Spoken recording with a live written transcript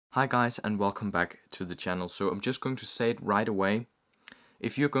Hi guys, and welcome back to the channel. So I'm just going to say it right away.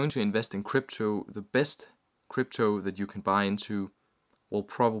 If you're going to invest in crypto, the best crypto that you can buy into will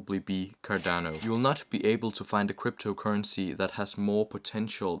probably be Cardano. You will not be able to find a cryptocurrency that has more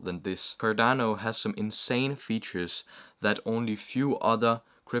potential than this. Cardano has some insane features that only few other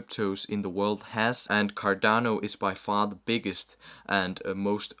cryptos in the world has, and Cardano is by far the biggest and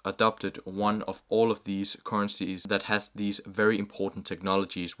most adopted one of all of these currencies that has these very important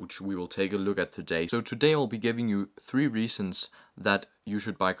technologies, which we will take a look at today. So today I'll be giving you 3 reasons that you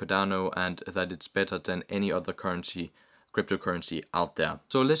should buy Cardano and that it's better than any other cryptocurrency out there.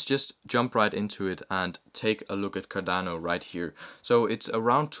 So let's just jump right into it and take a look at Cardano right here. So it's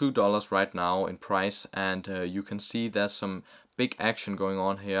around $2 right now in price, and you can see there's some big action going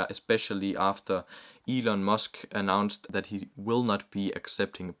on here, especially after Elon Musk announced that he will not be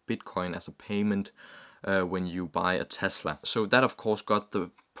accepting Bitcoin as a payment when you buy a Tesla. So that of course got the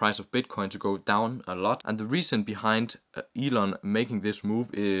price of Bitcoin to go down a lot, and the reason behind Elon making this move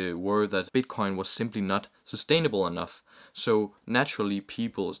were that Bitcoin was simply not sustainable enough. So naturally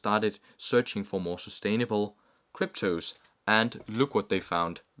people started searching for more sustainable cryptos, and look what they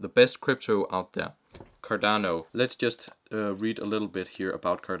found. The best crypto out there, Cardano. Let's just read a little bit here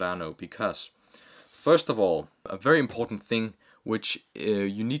about Cardano, because first of all, a very important thing which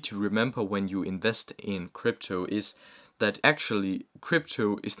you need to remember when you invest in crypto is that actually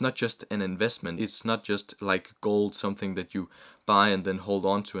crypto is not just an investment. It's not just like gold, something that you buy and then hold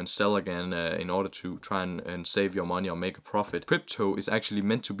on to and sell again in order to try and save your money or make a profit. Crypto is actually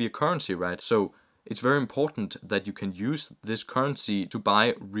meant to be a currency, right? So it's very important that you can use this currency to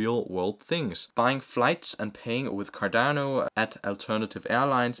buy real world things. Buying flights and paying with Cardano at alternative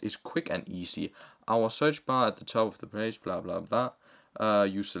airlines is quick and easy. Our search bar at the top of the page, blah blah blah.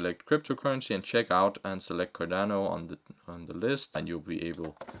 You select cryptocurrency and check out and select Cardano on the list, and you'll be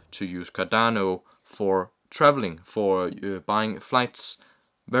able to use Cardano for traveling, for buying flights.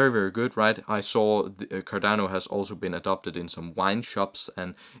 Very good, right? I saw Cardano has also been adopted in some wine shops,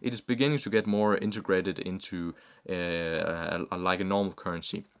 and it is beginning to get more integrated into like a normal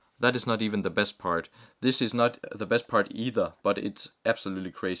currency. That is not even the best part. This is not the best part either, but it's absolutely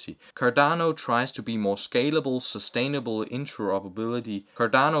crazy. Cardano tries to be more scalable, sustainable, interoperability.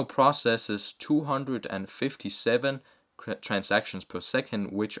 Cardano processes 257 transactions per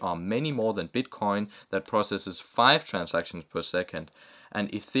second, which are many more than Bitcoin that processes 5 transactions per second,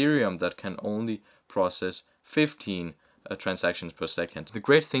 and Ethereum that can only process 15 transactions per second. The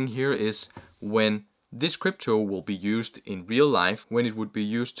great thing here is when this crypto will be used in real life, when it would be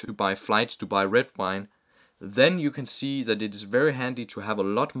used to buy flights, to buy red wine, then you can see that it is very handy to have a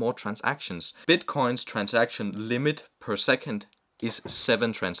lot more transactions. Bitcoin's transaction limit per second is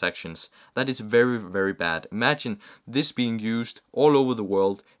 7 transactions. That is very bad. Imagine this being used all over the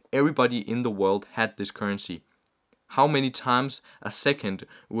world. Everybody in the world had this currency. How many times a second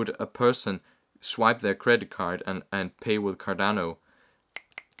would a person swipe their credit card and pay with Cardano?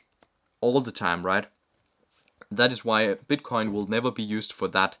 All the time, right? That is why Bitcoin will never be used for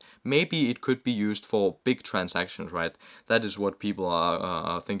that. Maybe it could be used for big transactions, right? That is what people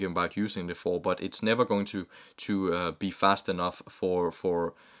are thinking about using it for, but it's never going to be fast enough for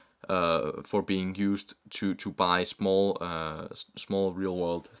being used to buy small real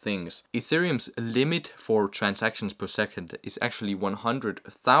world things. Ethereum's limit for transactions per second is actually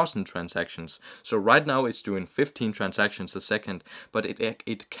 100,000 transactions. So right now it's doing 15 transactions a second, but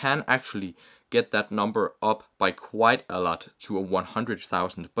it can actually get that number up by quite a lot to a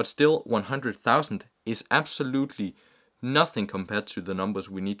 100,000. But still, 100,000 is absolutely nothing compared to the numbers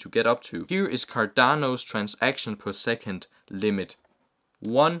we need to get up to. Here is Cardano's transaction per second limit.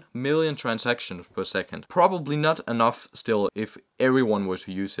 1 million transactions per second. Probably not enough still if everyone were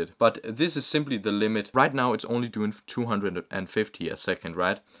to use it, but this is simply the limit. Right now it's only doing 250 a second,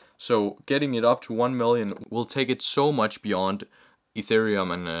 right? So getting it up to 1 million will take it so much beyond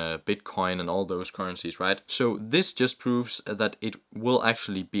Ethereum and Bitcoin and all those currencies, right? So this just proves that it will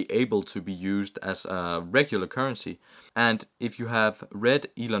actually be able to be used as a regular currency. And if you have read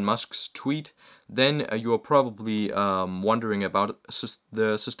Elon Musk's tweet, then you are probably wondering about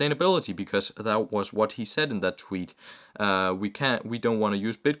the sustainability, because that was what he said in that tweet. We don't want to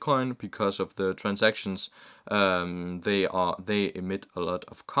use Bitcoin because of the transactions. They emit a lot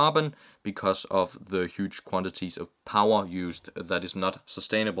of carbon because of the huge quantities of power used. That is not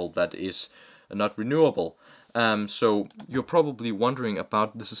sustainable. That is not renewable. So you're probably wondering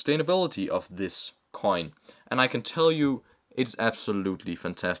about the sustainability of this coin, and I can tell you it's absolutely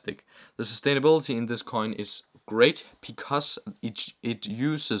fantastic. The sustainability in this coin is great because it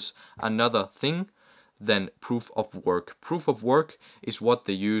uses another thing than proof of work. Proof of work is what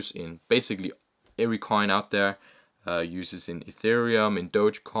they use in basically every coin out there. Uses in Ethereum, in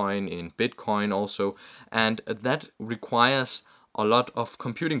Dogecoin, in Bitcoin also, and that requires a lot of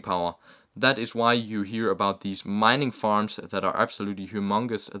computing power. That is why you hear about these mining farms that are absolutely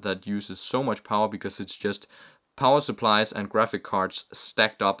humongous, that uses so much power, because it's just power supplies and graphic cards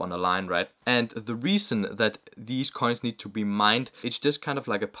stacked up on a line, right? And the reason that these coins need to be mined, it's just kind of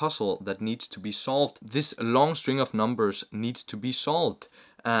like a puzzle that needs to be solved. This long string of numbers needs to be solved.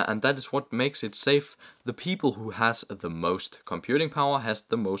 And that is what makes it safe. The people who has the most computing power has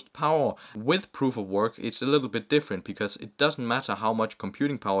the most power. With proof of work, it's a little bit different, because it doesn't matter how much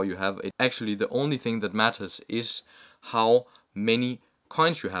computing power you have. Actually, the only thing that matters is how many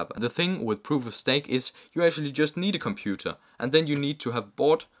coins you have. The thing with proof of stake is you actually just need a computer, and then you need to have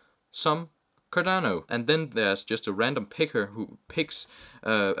bought some Cardano, and then there's just a random picker who picks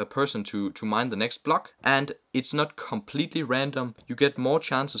a person to mine the next block, and it's not completely random. You get more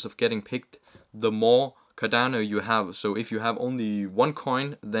chances of getting picked the more Cardano you have. So if you have only one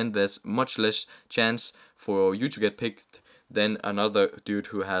coin, then there's much less chance for you to get picked than another dude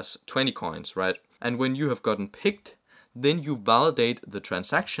who has 20 coins, right? And when you have gotten picked, then you validate the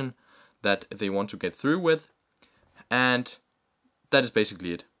transaction that they want to get through with, and that is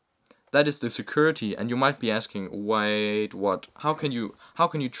basically it. That is the security. And you might be asking, wait, what? How can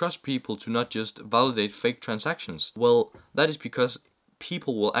you trust people to not just validate fake transactions? Well, that is because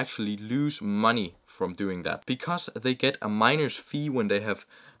people will actually lose money from doing that, because they get a miner's fee when they have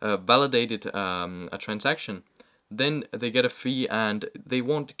validated a transaction. Then they get a fee, and they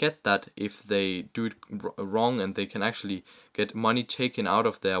won't get that if they do it wrong, and they can actually get money taken out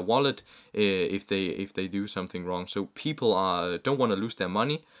of their wallet if they do something wrong. So people don't want to lose their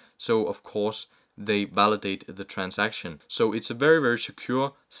money, so of course they validate the transaction. So it's a very, very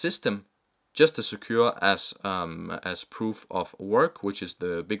secure system, just as secure as proof of work, which is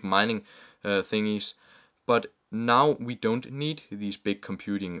the big mining thingies. But now we don't need these big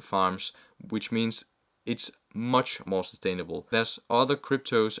computing farms, which means it's much more sustainable. There's other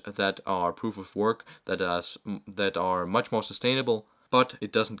cryptos that are proof of work that are much more sustainable, but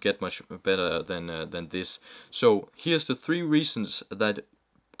it doesn't get much better than this. So here's the 3 reasons that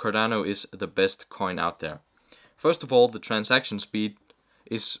Cardano is the best coin out there. First of all, the transaction speed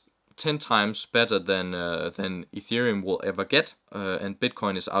is 10 times better than Ethereum will ever get, and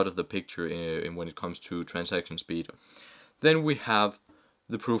Bitcoin is out of the picture when it comes to transaction speed. Then we have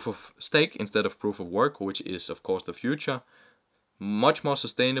the proof of stake instead of proof of work, which is of course the future. Much more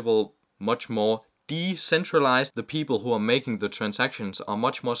sustainable, much more decentralized. The people who are making the transactions are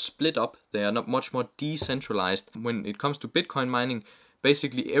much more split up. They are not much more decentralized. When it comes to Bitcoin mining,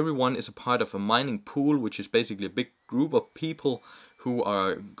 basically everyone is a part of a mining pool, which is basically a big group of people who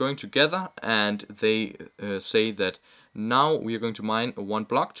are going together, and they say that now we are going to mine 1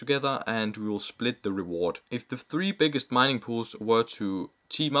 block together and we will split the reward. If the 3 biggest mining pools were to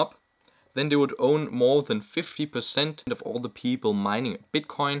team up, then they would own more than 50% of all the people mining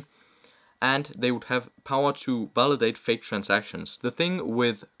Bitcoin, and they would have power to validate fake transactions. The thing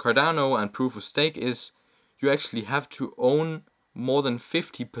with Cardano and proof of stake is you actually have to own more than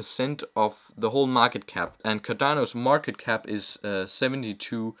 50% of the whole market cap, and Cardano's market cap is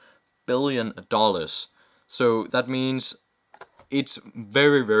 $72 billion. So that means it's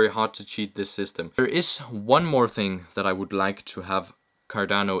very, very hard to cheat this system. There is one more thing that I would like to have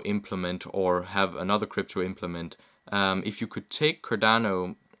Cardano implement, or have another crypto implement. If you could take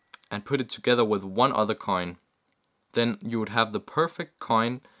Cardano and put it together with one other coin, then you would have the perfect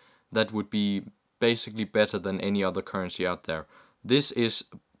coin that would be basically better than any other currency out there. This is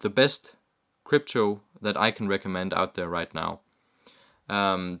the best crypto that I can recommend out there right now.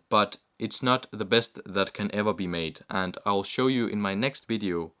 But it's not the best that can ever be made, and I'll show you in my next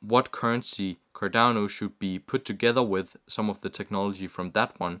video what currency Cardano should be put together with some of the technology from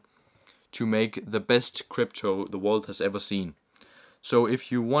that one to make the best crypto the world has ever seen. So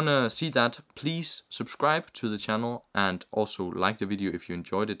if you wanna see that, please subscribe to the channel and also like the video if you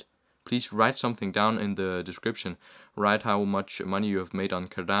enjoyed it. Please write something down in the description. Write how much money you have made on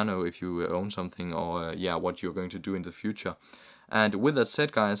Cardano if you own something, or yeah, what you're going to do in the future. And with that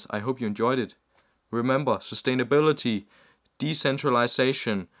said, guys, I hope you enjoyed it. Remember, sustainability,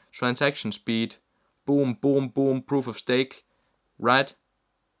 decentralization, transaction speed, boom, boom, boom, proof of stake, right?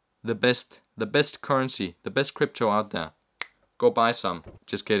 The best currency, the best crypto out there. Go buy some.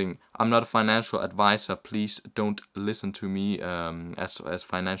 Just kidding. I'm not a financial advisor. Please don't listen to me as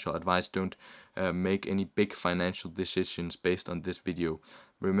financial advice. Don't make any big financial decisions based on this video.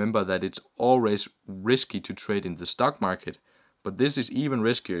 Remember that it's always risky to trade in the stock market, but this is even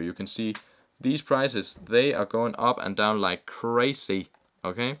riskier. You can see these prices, they are going up and down like crazy.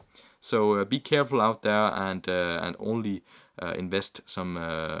 Okay, so be careful out there, and only invest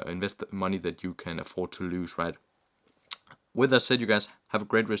money that you can afford to lose, right? With that said, you guys have a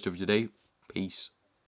great rest of your day. Peace.